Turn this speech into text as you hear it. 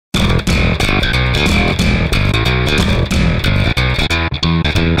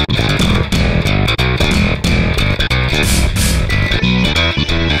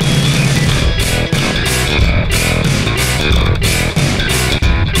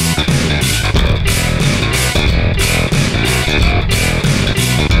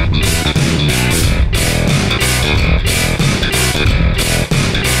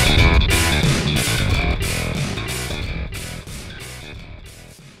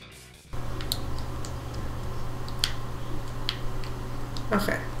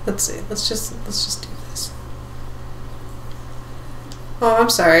Okay, let's see. Let's just do this. Oh, I'm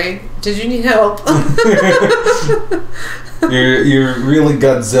sorry. Did you need help? You're really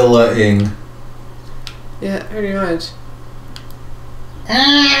Godzilla-ing. Yeah, pretty much.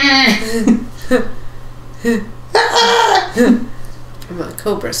 I'm a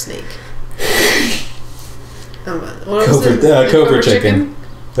cobra snake. Cobra chicken.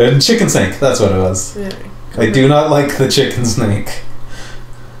 Chicken snake, that's what it was. Yeah, I do not like the chicken snake.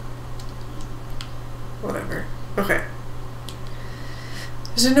 Whatever. Okay.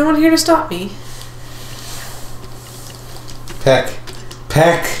 Is there no one here to stop me? Peck.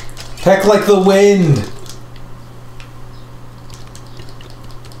 Peck. Peck like the wind.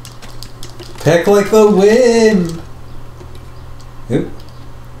 Peck like the wind. Oop.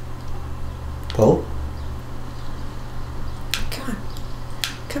 Pull. Come on.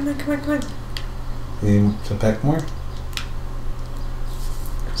 Come on, come on, come on. You need to peck more? I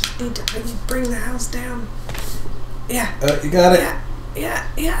just need to really bring the house down. Yeah. You got it. Yeah.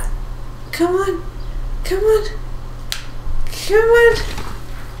 Come on. Come on. Come on.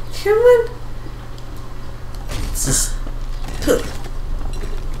 Come on. It's just...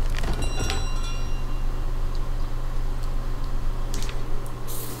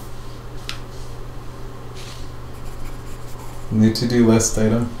 New to-do list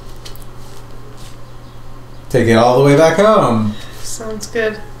item. Take it all the way back home. Sounds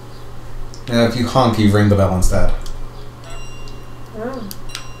good. Now if you honk, you ring the bell instead. Oh.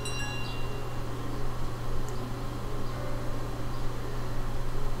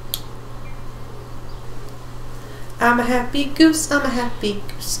 I'm a happy goose, I'm a happy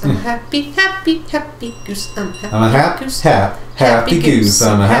goose, I'm a happy goose, I'm a happy goose. Happy goose.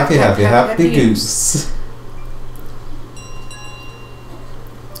 I'm a happy goose.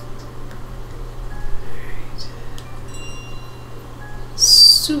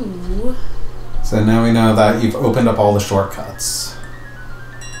 So now we know that you've opened up all the shortcuts.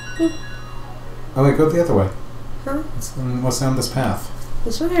 Oop. Oh wait, go the other way. Huh? What's down this path?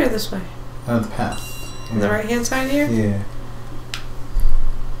 This way or this way? The path. On the right hand side here? Yeah.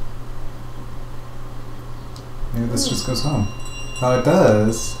 Maybe this just goes home. Oh, it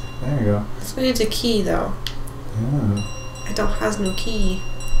does. There you go. This one needs a key though. Yeah. I don't have no key.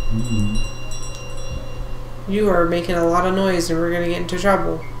 Mm. You are making a lot of noise and we're gonna get into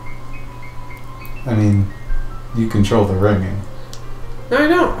trouble. I mean, you control the ringing. No, I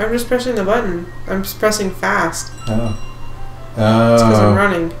don't. I'm just pressing the button. I'm just pressing fast. Oh. It's because I'm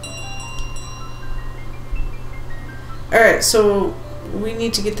running. Alright, so we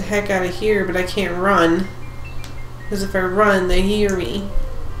need to get the heck out of here, but I can't run. Because if I run, they hear me.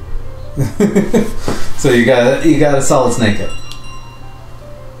 So you gotta solid snake it.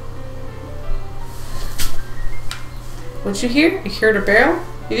 What'd you hear? You heard a barrel?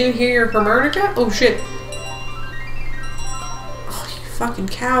 You didn't hear your harmonica? Oh shit. Oh, you fucking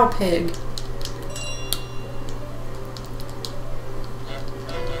cow pig.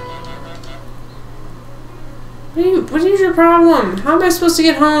 What is your problem? How am I supposed to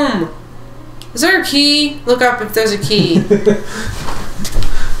get home? Is there a key? Look up if there's a key.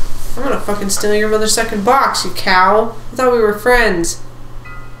 I'm gonna fucking steal your mother's second box, you cow. I thought we were friends.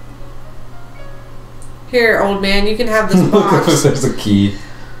 Here, old man, you can have this box. There's a key.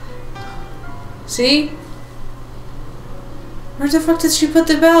 See? Where the fuck did she put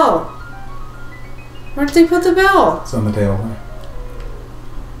the bell? Where did they put the bell? It's on the table.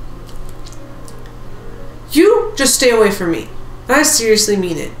 You just stay away from me. And I seriously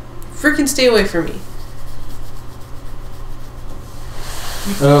mean it. Freaking stay away from me.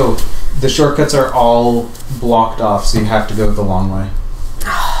 Oh, the shortcuts are all blocked off, so you have to go the long way.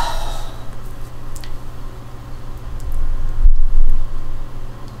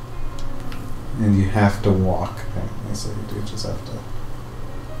 And you have to walk, apparently, so you do just have to.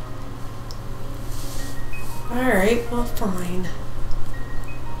 Alright, well, fine.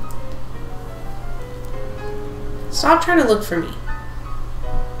 Stop trying to look for me.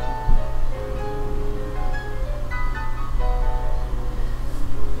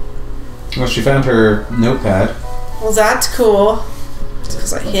 Well, she found her notepad. Well, that's cool. It's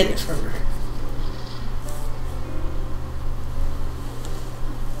because I hid it from her.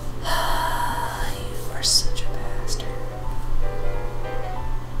 You are such a bastard.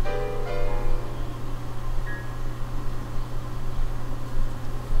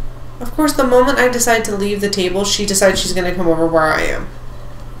 Of course, the moment I decide to leave the table, she decides she's going to come over where I am.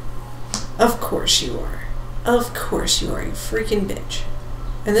 Of course you are. Of course you are, you freaking bitch.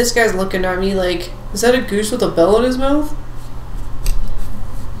 And this guy's looking at me like, is that a goose with a bell in his mouth?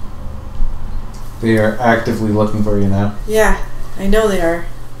 They are actively looking for you now. Yeah, I know they are.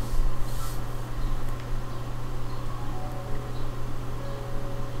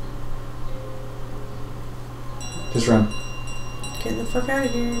 Just run. Get the fuck out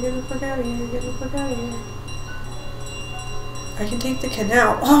of here, get the fuck out of here, get the fuck out of here. I can take the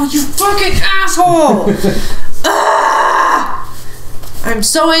canal. Oh, you fucking asshole! Ah! I'm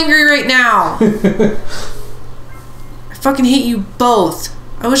so angry right now. I fucking hate you both.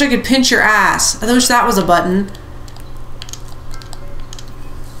 I wish I could pinch your ass. I wish that was a button.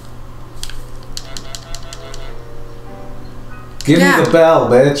 Give me the bell,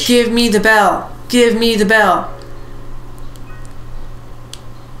 bitch. Give me the bell. Give me the bell.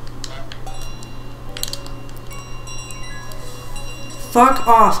 Fuck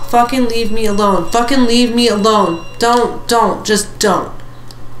off. Fucking leave me alone. Fucking leave me alone. Don't. Just don't.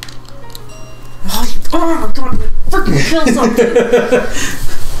 Oh my god, I'm gonna freaking kill something.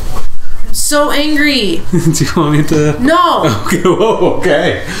 I'm so angry. Do you want me to? No. Okay, whoa,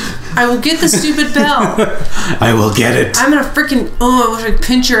 okay. I will get the stupid bell. I will get it. I'm gonna freaking. Oh, I wish I could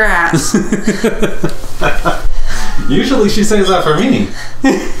pinch your ass. Usually she says that for me.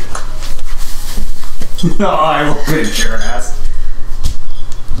 No, I will pinch your ass.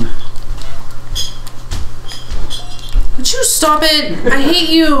 Would you stop it? I hate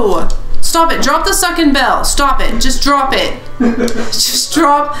you. Stop it. Drop the sucking bell. Stop it. Just drop it. Just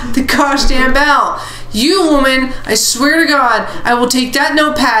drop the gosh damn bell. You woman, I swear to God, I will take that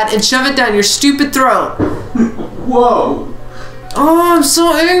notepad and shove it down your stupid throat. Whoa. Oh, I'm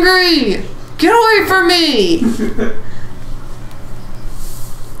so angry. Get away from me.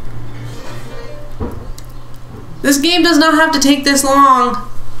 This game does not have to take this long.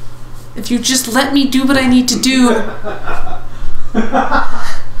 If you just let me do what I need to do.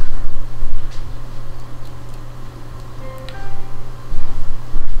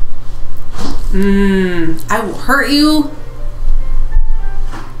 I will hurt you.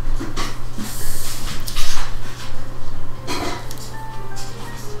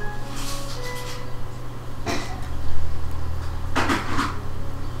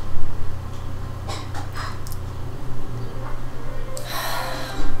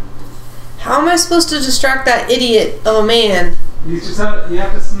 How am I supposed to distract that idiot of a man? You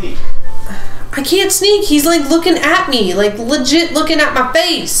have to sneak. I can't sneak. He's like looking at me, like legit looking at my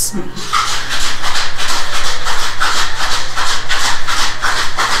face.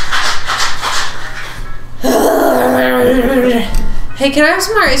 Hey, can I have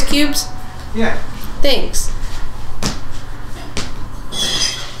some more ice cubes? Yeah. Thanks.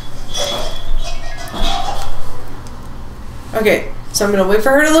 Okay, so I'm gonna wait for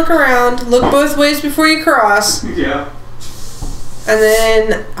her to look around, look both ways before you cross. Yeah. And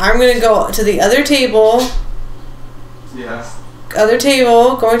then I'm gonna go to the other table. Yes. Other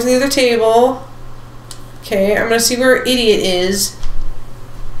table, going to the other table. Okay, I'm gonna see where idiot is.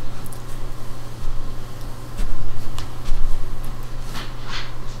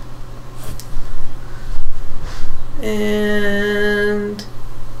 And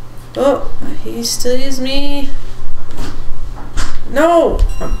oh, he sees me. No!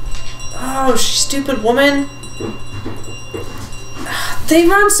 Oh, stupid woman. They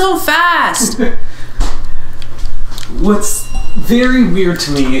run so fast. What's very weird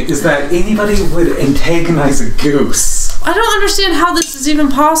to me is that anybody would antagonize a goose. I don't understand how this is even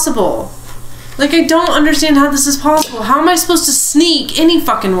possible. Like, I don't understand how this is possible. How am I supposed to sneak any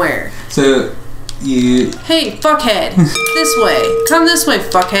fucking where? So, you... Hey, fuckhead. This way. Come this way,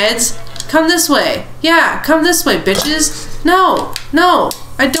 fuckheads. Come this way. Yeah, come this way, bitches. No,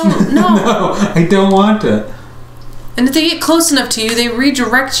 I don't, no. No, I don't want to. And if they get close enough to you, they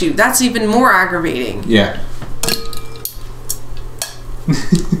redirect you. That's even more aggravating. Yeah.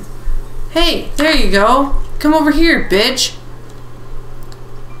 Hey, there you go. Come over here, bitch.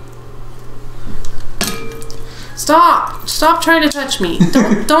 Stop. Stop trying to touch me.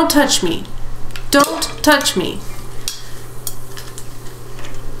 Don't touch me. Don't touch me.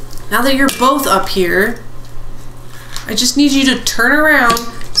 Now that you're both up here, I just need you to turn around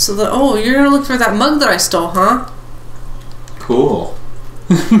so that, oh, you're gonna look for that mug that I stole, huh? Cool.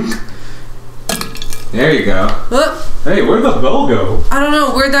 There you go. Whoop. Hey, where'd the bell go? I don't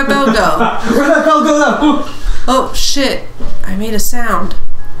know. Where'd that bell go? Where'd that bell go though? Oh, shit. I made a sound.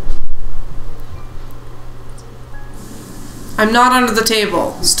 I'm not under the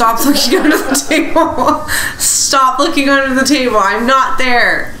table. Stop looking under the table. Stop looking under the table. I'm not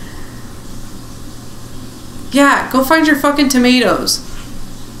there. Yeah, go find your fucking tomatoes.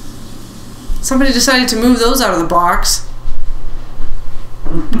 Somebody decided to move those out of the box.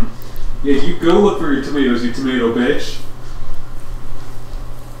 Yeah, you go look for your tomatoes, you tomato bitch.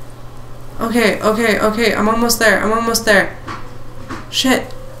 Okay. I'm almost there.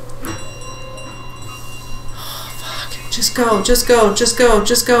 Shit. Oh, fuck. Just go, just go, just go,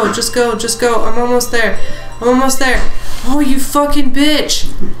 just go, just go, just go. I'm almost there. I'm almost there. Oh, you fucking bitch.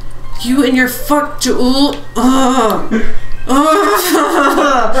 You and your fuck...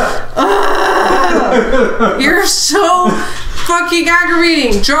 You're so fucking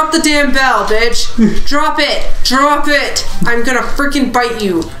aggravating. Drop the damn bell, bitch. Drop it. Drop it. I'm gonna freaking bite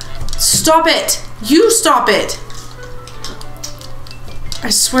you. Stop it. You stop it. I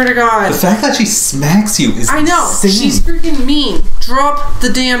swear to God. The fact that she smacks you is I know. insane. She's freaking mean. Drop the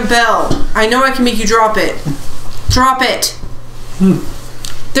damn bell. I know I can make you drop it. Drop it.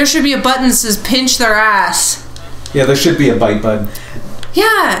 There should be a button that says pinch their ass. Yeah, there should be a bite button.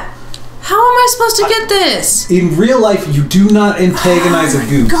 Yeah. How am I supposed to get this? In real life, you do not antagonize a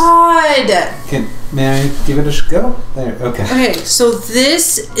goose. God. May I give it a go? There, okay. Okay, so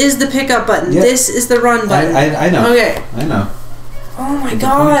this is the pickup button. Yep. This is the run button. I know. Okay. I know. Oh my The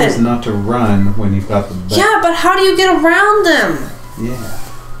God. point is not to run when you've got the belt. Yeah, but how do you get around them? Yeah.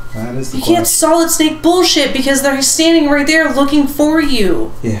 That is the You can't question. Solid Snake bullshit because they're standing right there looking for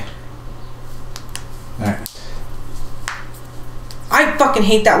you. Yeah. Alright. I fucking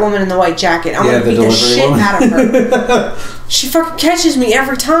hate that woman in the white jacket. I'm gonna beat the shit woman. out of her. She fucking catches me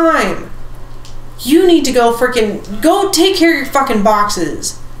every time. You need to go freaking... Go take care of your fucking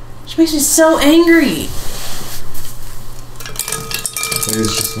boxes. She makes me so angry.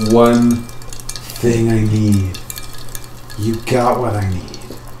 There's just one thing I need. You got what I need.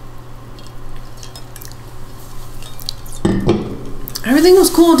 Everything was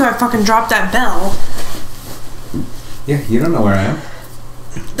cool until I fucking dropped that bell. Yeah, you don't know where I am.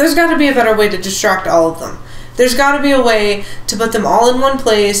 There's got to be a better way to distract all of them. There's got to be a way to put them all in one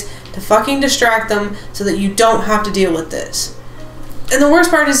place, to fucking distract them so that you don't have to deal with this. And the worst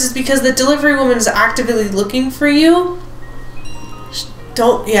part is because the delivery woman is actively looking for you.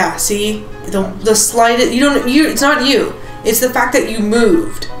 Don't, yeah, see? The slight, it's not you. It's the fact that you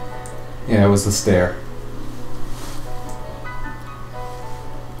moved. Yeah, it was the stair.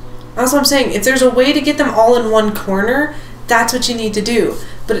 That's what I'm saying. If there's a way to get them all in one corner, that's what you need to do.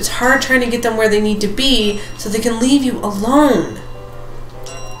 But it's hard trying to get them where they need to be so they can leave you alone.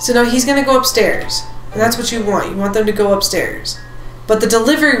 So now he's going to go upstairs. And that's what you want. You want them to go upstairs. But the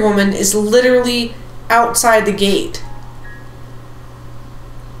delivery woman is literally outside the gate.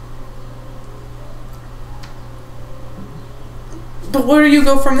 But where do you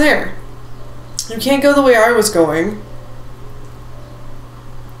go from there? You can't go the way I was going.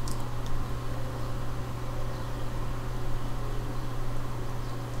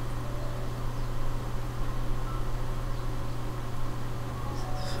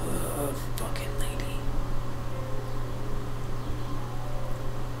 Fucking lady.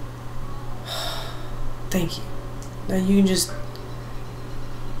 Thank you. Now you can just...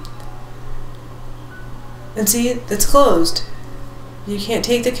 And see, it's closed. You can't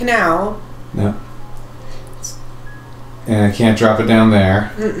take the canal. No. And I can't drop it down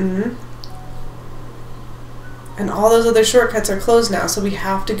there. Mm-mm. And all those other shortcuts are closed now, so we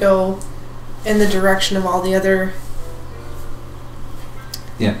have to go in the direction of all the other...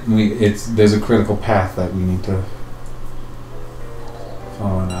 Yeah, there's a critical path that we need to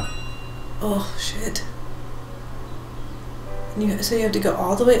follow now. Oh, shit. So you have to go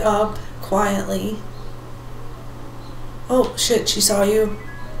all the way up, quietly. Oh, shit, she saw you.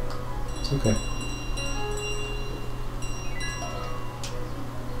 It's okay.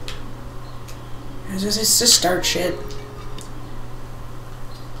 It's just start shit.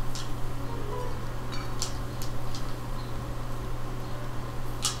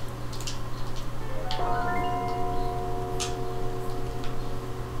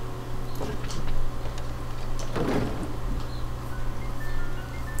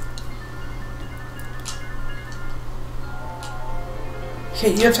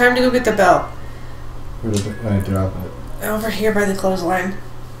 Okay, you have time to go get the bell. Where did I drop it? Over here by the clothesline.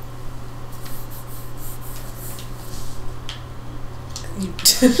 You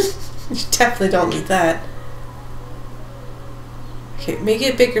definitely don't need that. Okay, make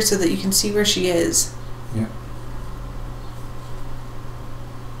it bigger so that you can see where she is. Yeah.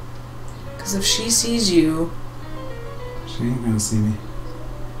 Because if she sees you... She ain't gonna see me.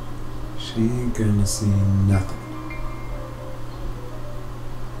 She ain't gonna see nothing.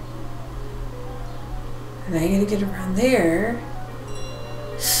 And now you gotta get around there.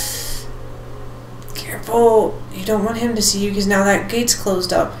 Careful. You don't want him to see you because now that gate's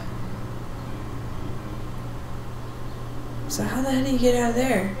closed up. So how the hell do you get out of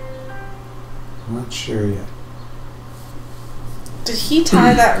there? I'm not sure yet. Did he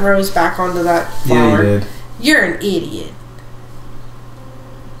tie that rose back onto that flower? Yeah, he did. You're an idiot.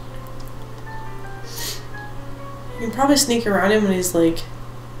 You can probably sneak around him when he's like...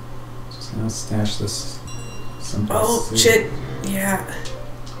 Just gonna stash this someplace. Oh, safe. shit. Yeah.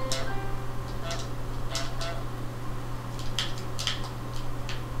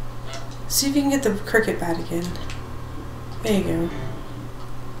 See if you can get the cricket bat again. There you go.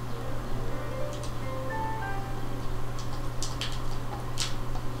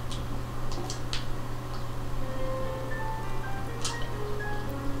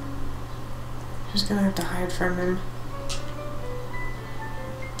 Just gonna have to hide from him.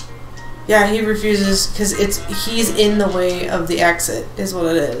 Yeah, he refuses because he's in the way of the exit, is what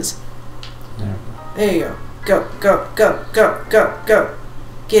it is. There. There you go. Go, go, go, go, go, go.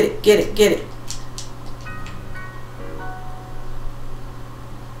 Get it, get it, get it.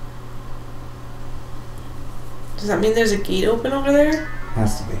 Does that mean there's a gate open over there?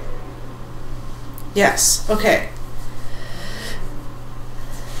 Has to be. Yes. Okay.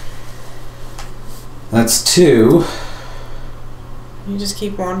 That's 2. You just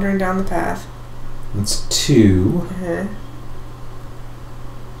keep wandering down the path. That's 2. Uh-huh.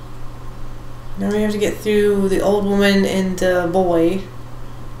 Now we have to get through the old woman and the boy.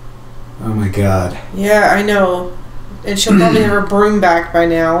 Oh my god. Yeah, I know. And she'll probably have her broom back by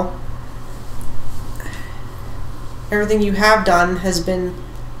now. Everything you have done has been...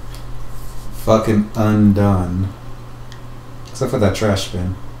 Fucking undone. Except for that trash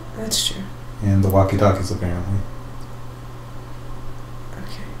bin. That's true. And the walkie-talkies, apparently.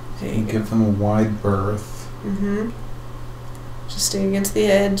 Okay, there you go. Give them a wide berth. Mm-hmm. Just stay against the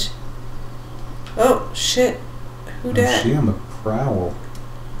edge. Oh, shit. Who dat? She on the prowl.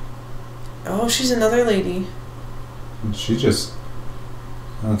 Oh, she's another lady. She just...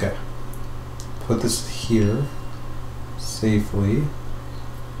 Okay. Put this here. Safely.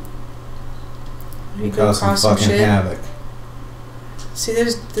 You go Cause some cause some fucking shit. havoc. See,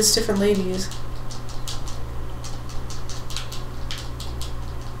 there's different ladies.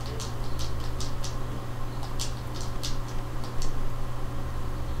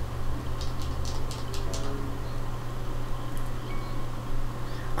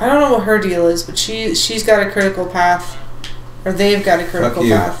 I don't know what her deal is, but she's got a critical path, or they've got a critical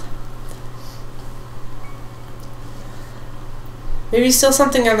path. Maybe steal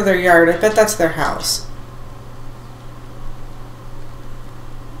something out of their yard. I bet that's their house.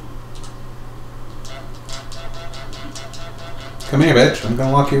 Come here, bitch. I'm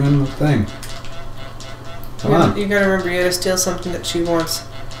gonna lock you in the thing. Come on. You gotta remember, you gotta steal something that she wants.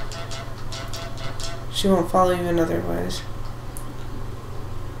 She won't follow you in otherwise.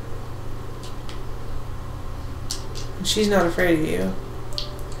 And she's not afraid of you.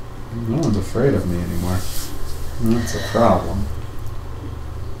 No one's afraid of me anymore. That's a problem.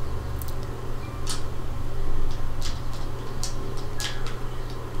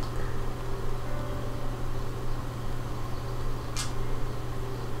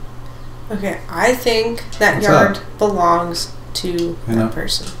 Okay, I think that What's yard up? belongs to I know. that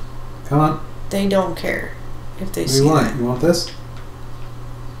person. Come on. They don't care if they What do see you want? that. You want this?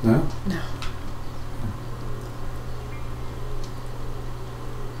 No? No.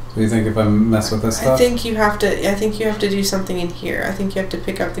 So you think if I mess with this stuff? I think you have to do something in here. I think you have to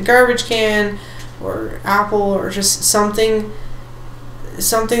pick up the garbage can or apple or just something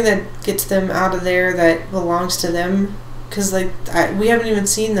that gets them out of there that belongs to them. Because we haven't even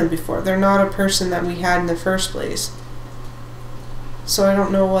seen them before. They're not a person that we had in the first place. So I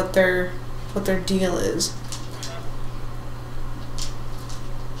don't know what their deal is.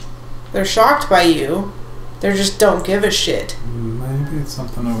 They're shocked by you. They just don't give a shit. Maybe it's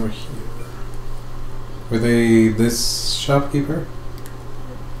something over here. Were they this shopkeeper?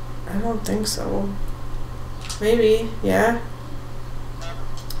 I don't think so. Maybe, yeah.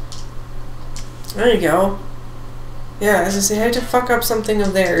 There you go. Yeah, as I say, I had to fuck up something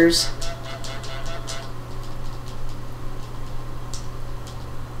of theirs.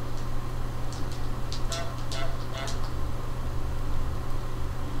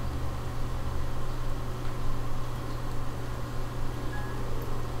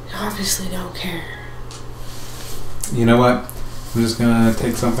 You obviously don't care. You know what? I'm just gonna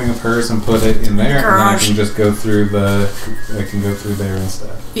take something of hers and put it in there, and then I can just go through I can go through there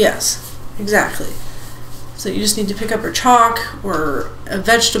instead. Yes, exactly. So you just need to pick up her chalk or a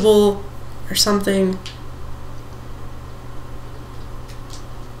vegetable or something.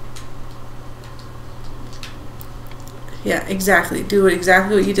 Yeah, exactly. Do it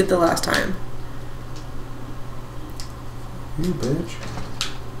exactly what you did the last time. You bitch.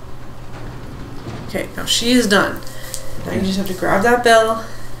 Okay, now she is done. Now you just have to grab that bell.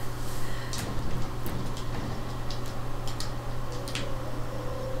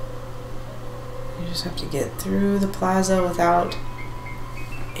 You just have to get through the plaza without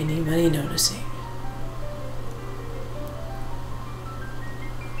anybody noticing.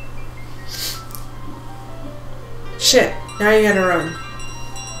 Shit, now you gotta run.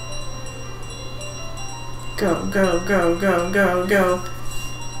 Go, go, go, go, go, go.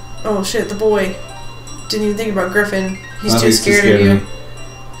 Oh shit, the boy. Didn't even think about Griffin. He's too scared of you.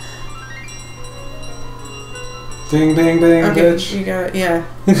 Ding, ding, ding, okay, bitch. You got it, yeah.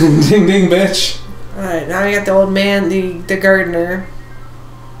 Ding, ding, bitch. Alright, now you got the old man, the gardener.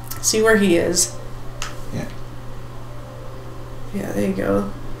 See where he is. Yeah. Yeah, there you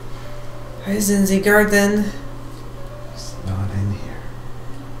go. Hi, Zinzi Garden. He's not in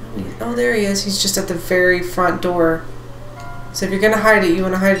here. Oh, there he is. He's just at the very front door. So if you're gonna hide it, you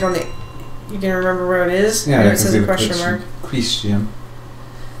want to hide it on the... You gonna remember where it is? Yeah, it says a question mark. Question.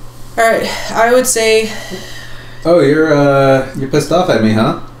 Alright, I would say... Oh, you're pissed off at me,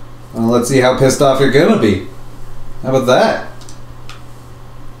 huh? Well, let's see how pissed off you're gonna be. How about that?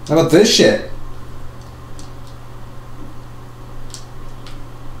 How about this shit?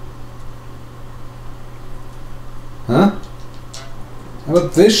 Huh? How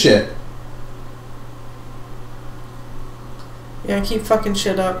about this shit? Yeah, keep fucking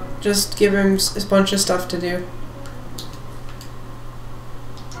shit up. Just give him a bunch of stuff to do.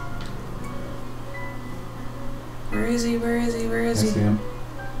 Where is he? Where is he? Where is he? I see him.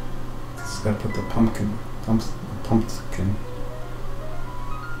 Just gotta put the pumpkin.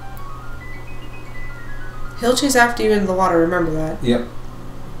 He'll chase after you into the water, remember that. Yep.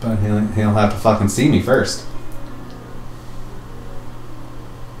 But he'll have to fucking see me first.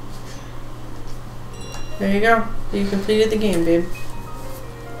 There you go. You completed the game, babe.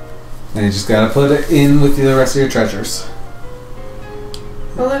 And you just gotta put it in with the rest of your treasures.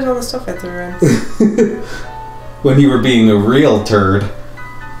 Well, there's all the stuff I threw in. When you were being a real turd.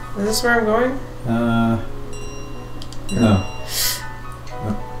 Is this where I'm going? No.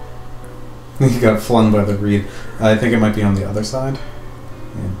 You got flung by the reed. I think it might be on the other side.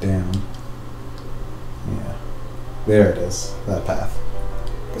 And down. Yeah. There it is. That path.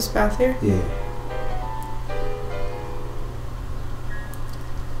 This path here? Yeah.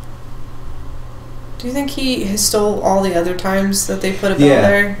 Do you think he stole all the other times that they put a bell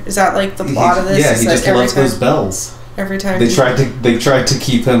there? Is that like the plot of this? Yeah, he just loves those bells. Every time they tried to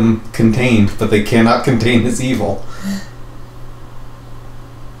keep him contained, but they cannot contain his evil.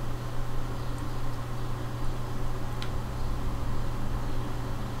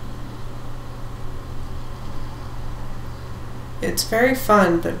 It's very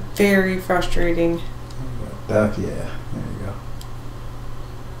fun, but very frustrating. Duck, yeah. There you go.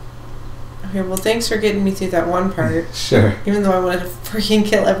 Okay, well, thanks for getting me through that one part. Sure. Even though I wanted to freaking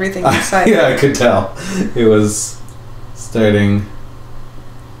kill everything inside. Yeah, I could tell. It was starting.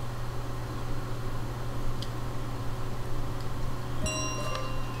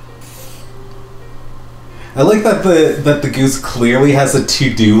 I like that the goose clearly has a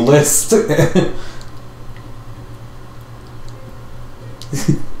to-do list.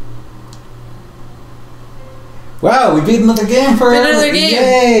 Wow, we beat another game for another game.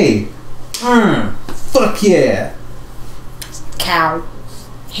 Yay! Fuck yeah! Cow.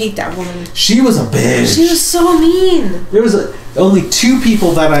 Hate that woman. She was a bitch. She was so mean. There was only two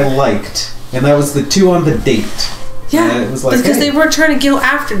people that I liked, and that was the two on the date. Yeah, it was like, because hey. they weren't trying to go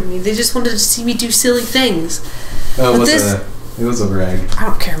after me. They just wanted to see me do silly things. Oh, it was a rag. I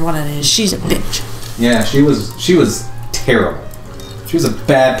don't care what it is. She's a bitch. Yeah, she was terrible. She was a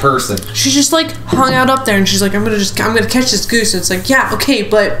bad person. She just like hung out up there, and she's like, I'm gonna catch this goose. And it's like, yeah, okay,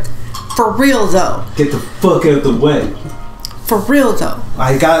 but for real though. Get the fuck out of the way. For real though.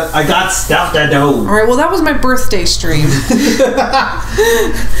 I got stuff to do. Alright, well that was my birthday stream.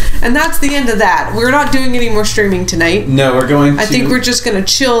 And that's the end of that. We're not doing any more streaming tonight. No, we're going to... I think we're just going to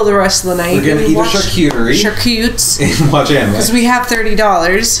chill the rest of the night. We're going to eat a charcuterie. Charcutes. And watch anime. Because we have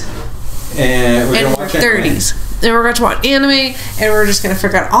 $30. And we're going to watch 30s. And we're going to watch anime, and we're just going to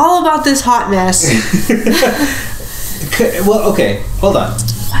forget all about this hot mess. Well, okay, hold on.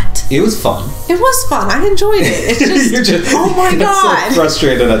 What? It was fun. It was fun. I enjoyed it. It's just, You're just oh my god. So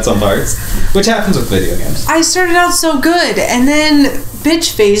frustrated at some parts, which happens with video games. I started out so good, and then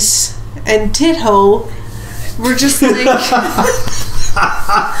bitch face and tit hoe were just like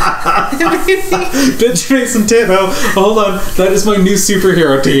bitch face and tit hoe. Hold on, that is my new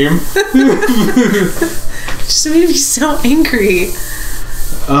superhero team. Just made me so angry.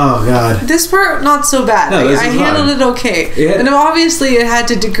 Oh god. This part not so bad. No, I handled it okay. And obviously it had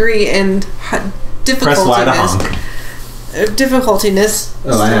to degree in difficultiness. Press Y to honk. Difficultiness.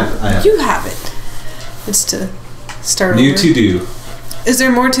 Oh, I have. You have it. It's to start New over. to do. Is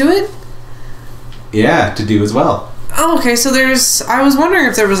there more to it? Yeah, to do as well. Oh, okay, so there's... I was wondering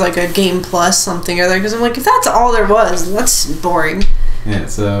if there was like a game plus something or other, because I'm like, if that's all there was, that's boring. Yeah,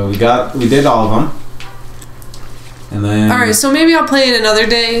 so we did all of them. And then... Alright, so maybe I'll play it another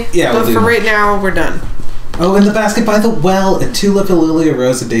day. Yeah, but for right now, we're done. Oh, in the basket by the well, a tulip, a lily, a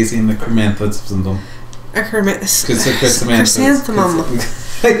rose, a daisy, and a chrysanthemum. A chrysanthemum.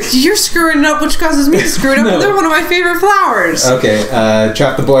 Like, you're screwing it up, which causes me to screw it up. No. They're one of my favorite flowers. Okay,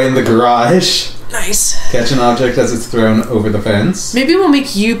 trap the boy in the garage. Nice. Catch an object as it's thrown over the fence. Maybe we'll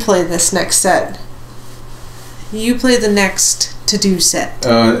make you play this next set. You play the next to-do set.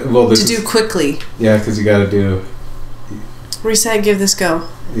 Well, this to do quickly. Yeah, because you gotta do... Reset, give this go.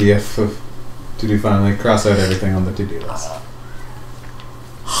 Yeah, to do finally. Cross out everything on the to-do list.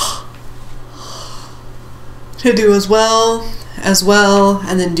 To do as well,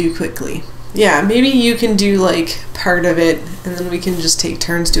 and then do quickly. Yeah, maybe you can do like part of it, and then we can just take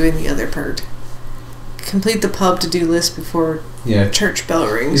turns doing the other part. Complete the pub to-do list before church bell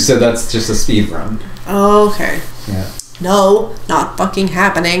rings. You said that's just a speed run. Oh, okay. Yeah. No, not fucking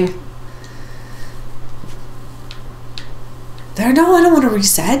happening. There, no, I don't want to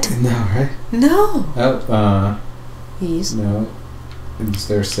reset. No, right? No. Oh, Ease. no. Is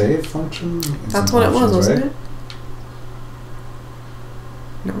there a save function? That's what it was, wasn't it?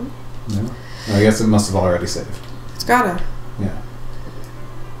 No. No? I guess it must have already saved. It's gotta. Yeah.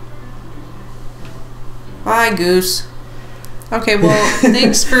 Bye, Goose. Okay, well,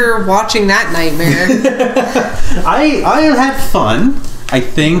 thanks for watching that nightmare. I had fun. I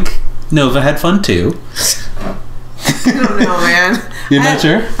think Nova had fun too. I don't know, man. You're not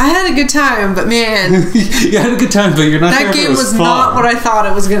sure? I had a good time, but man... You had a good time, but you're not sure if it was fun. That game was not what I thought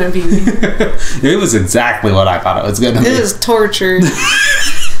it was going to be. It was exactly what I thought it was going to be. It was torture.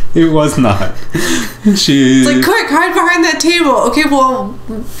 It was not. It's like, quick, hide behind that table. Okay, well,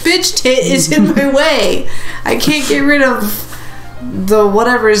 bitch tit is in my way. I can't get rid of the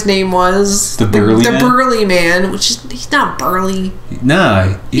whatever his name was. The burly man? The burly man, which is, he's not burly.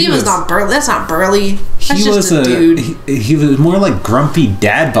 No. He was not burly. That's not burly. That's just a dude. He was more like grumpy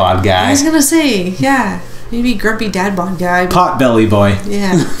dad bod guy. I was going to say, yeah. Maybe grumpy dad bod guy. Pot belly boy.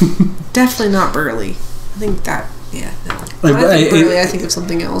 Yeah. Definitely not burly. I think that... Yeah, no. When I think burly, I think of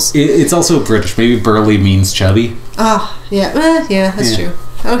something else. It's also British. Maybe burly means chubby. Oh, yeah. Yeah, that's true.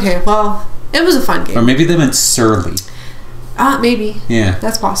 Okay, well, it was a fun game. Or maybe they meant surly. Maybe. Yeah.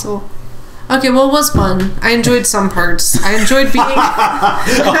 That's possible. Okay, well, it was fun. I enjoyed some parts. I enjoyed being...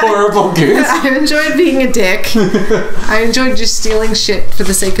 a horrible goose. I enjoyed being a dick. I enjoyed just stealing shit for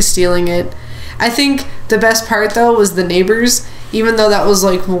the sake of stealing it. I think the best part, though, was the neighbors, even though that was,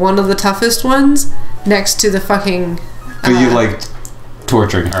 like, one of the toughest ones, next to the fucking... But you liked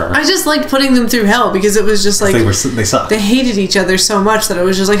torturing her. I just liked putting them through hell, because it was just, like... They sucked. They hated each other so much that it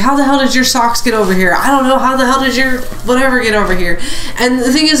was just like, how the hell did your socks get over here? I don't know. How the hell did your whatever get over here? And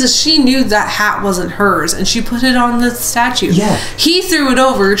the thing is she knew that hat wasn't hers, and she put it on the statue. Yeah. He threw it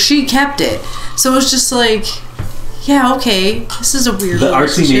over. She kept it. So it was just like... Yeah, okay. This is a weird The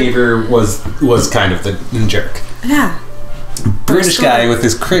artsy neighbor was kind of the jerk. Yeah. British guy with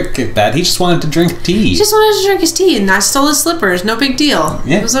his cricket bat. He just wanted to drink tea. He just wanted to drink his tea, and I stole his slippers. No big deal.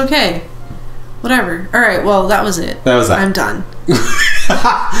 Yeah. It was okay. Whatever. All right. Well, that was it. That was that. I'm done.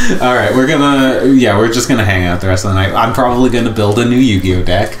 All right. We're just gonna hang out the rest of the night. I'm probably gonna build a new Yu-Gi-Oh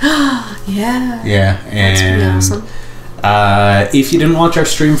deck. Yeah. Yeah. And that's pretty awesome. If you didn't watch our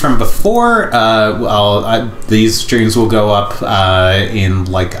stream from before, these streams will go up in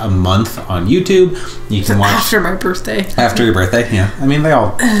like a month on YouTube. You can watch after my birthday. After your birthday, yeah. I mean, they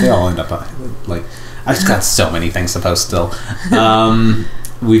all end up like. I've just got so many things to post still.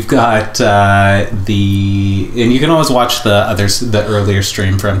 We've got and you can always watch the earlier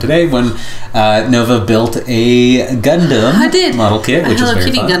stream from today when Nova built a Gundam model kit, which is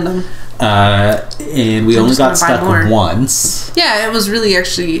very fun. Gundam. And we only got stuck once. Yeah, it was really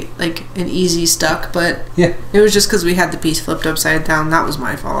actually like an easy stuck, but yeah, it was just because we had the piece flipped upside down. That was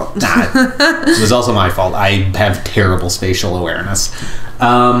my fault. It was also my fault. I have terrible spatial awareness.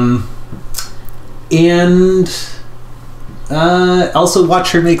 And also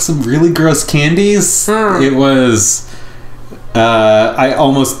watch her make some really gross candies. It was... I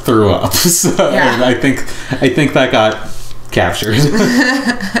almost threw up. So yeah. I think that got captured.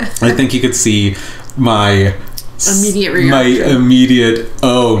 I think you could see my immediate reaction. My immediate,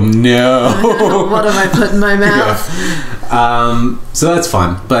 oh no. What have I put in my mouth? Yeah. So that's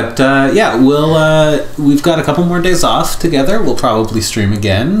fun. But yeah, we've got a couple more days off together. We'll probably stream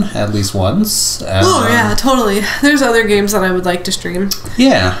again at least once. Oh yeah, totally. There's other games that I would like to stream.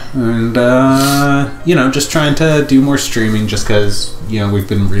 Yeah, and just trying to do more streaming just because we've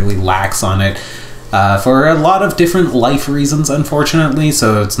been really lax on it. for a lot of different life reasons, unfortunately,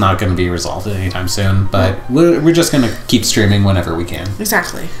 so it's not going to be resolved anytime soon, but we're just going to keep streaming whenever we can.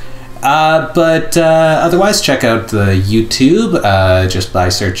 Exactly. But otherwise, check out the YouTube just by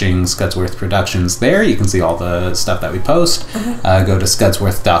searching ScudsWorth Productions there. You can see all the stuff that we post. Go to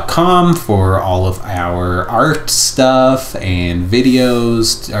ScudsWorth.com for all of our art stuff, and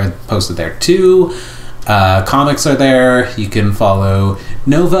videos are posted there too. Comics are there. You can follow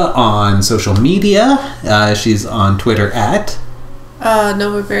Nova on social media. She's on Twitter at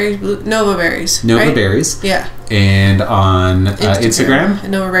Nova Berries. Nova Berries. Yeah. And on Instagram.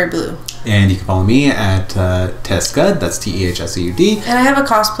 Nova Berry Blue. And you can follow me at Tescud. That's TEHSUD. And I have a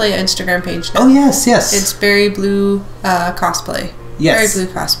cosplay Instagram page now. Oh, yes. It's Berry Blue Cosplay. Yes. Berry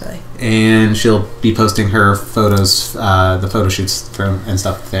Blue Cosplay. And she'll be posting her photos, the photo shoots and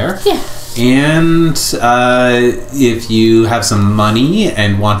stuff there. Yeah. And if you have some money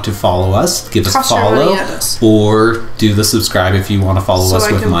and want to follow us, give us a follow, or do the subscribe if you want to follow us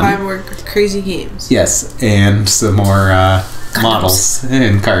with money. So I can buy more crazy games. Yes, and some more models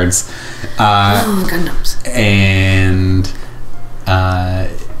and cards. Gundams. And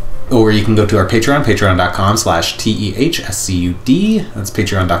or you can go to our Patreon, patreon.com/TEHSCUD. That's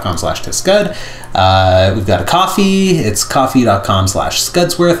patreon.com/Tescud. We've got a Coffee. It's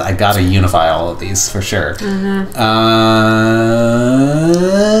coffee.com/ScudsWorth. I gotta unify all of these for sure. Bye.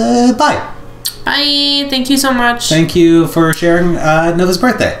 Bye. Thank you so much. Thank you for sharing Nova's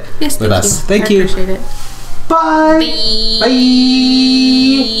birthday with us. Thank you. I appreciate it. Bye.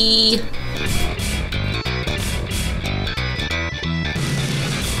 Bye. Bye.